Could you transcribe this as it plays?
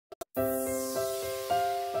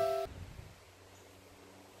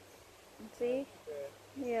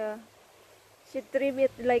Should trim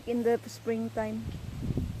it like in the springtime.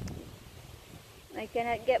 I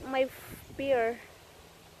cannot get my pear.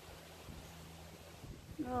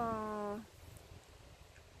 Oh,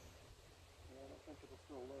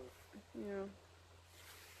 yeah.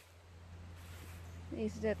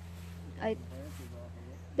 Is that I?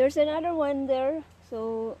 There's another one there,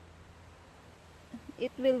 so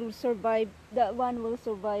it will survive. That one will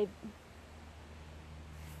survive.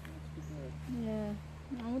 Yeah.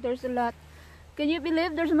 Oh, there's a lot. Can you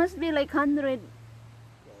believe there must be like 150?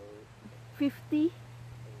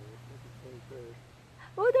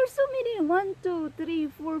 Oh, there's so many. 1, 2, 3,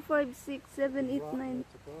 4, 5, 6, 7, 8, 9,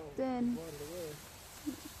 10.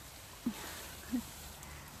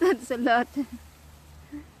 That's a lot.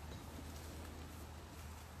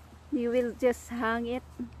 You will just hang it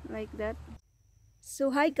like that.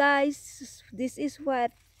 So hi guys, this is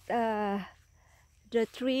what the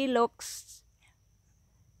tree looks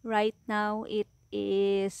right now. It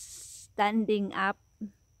is standing up.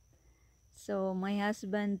 So my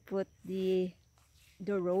husband put the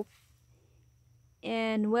rope,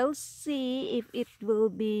 and we'll see if it will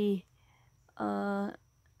be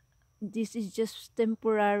this is just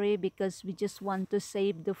temporary because we just want to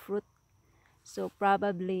save the fruit. So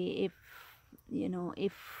probably if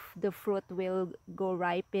if the fruit will go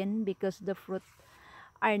ripen, because the fruit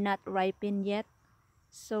are not ripen yet.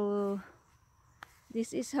 So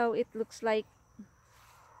this is how it looks like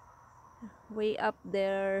way up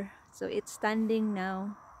there. So it's standing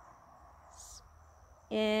now,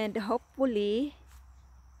 and hopefully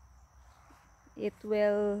it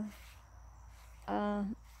will uh,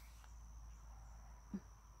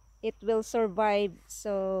 survive.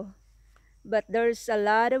 So but there's a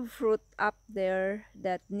lot of fruit up there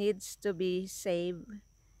that needs to be saved,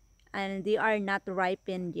 and they are not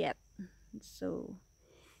ripened yet. So,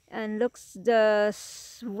 and looks, the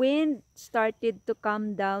wind started to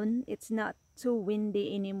come down. It's not too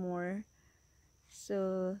windy anymore.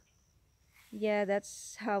 So yeah,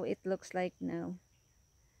 that's how it looks like now.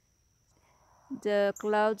 The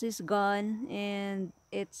clouds is gone, and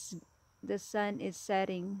the sun is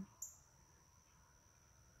setting.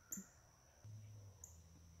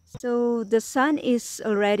 So the sun is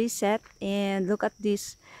already set, and look at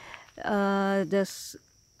this.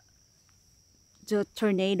 The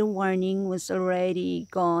tornado warning was already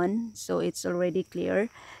gone, so it's already clear.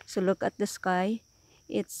 So look at the sky.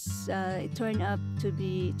 It turned out to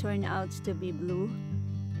be blue,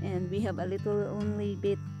 and we have a little only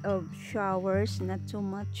bit of showers, not too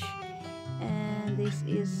much. And this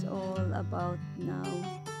is all about now.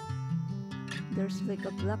 There's like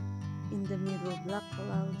a black in the middle, black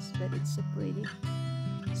clouds, but it's so pretty.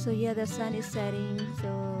 So yeah, the sun is setting,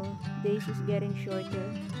 so days is getting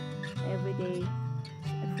shorter every day.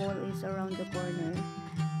 Fall is around the corner.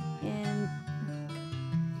 And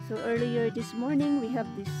so earlier this morning we have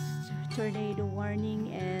this tornado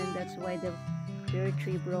warning, and that's why the pear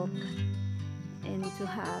tree broke into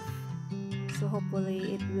half. So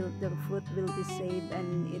hopefully the fruit will be saved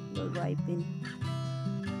and it will ripen.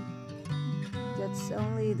 That's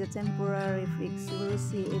only the temporary fix. We'll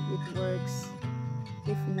see if it works.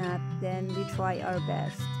 If not, then we try our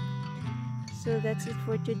best. So that's it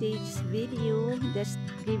for today's video. Just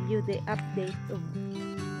give you the update of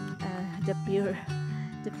the pear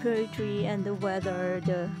tree and the weather,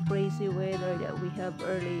 the crazy weather that we have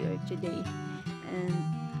earlier today. And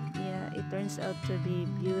yeah, it turns out to be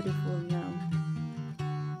beautiful now.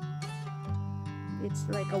 It's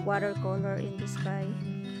like a watercolor in the sky.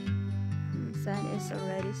 The sun is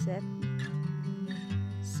already set.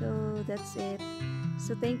 So that's it.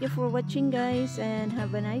 So thank you for watching guys, and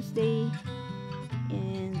have a nice day,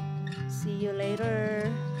 and see you later.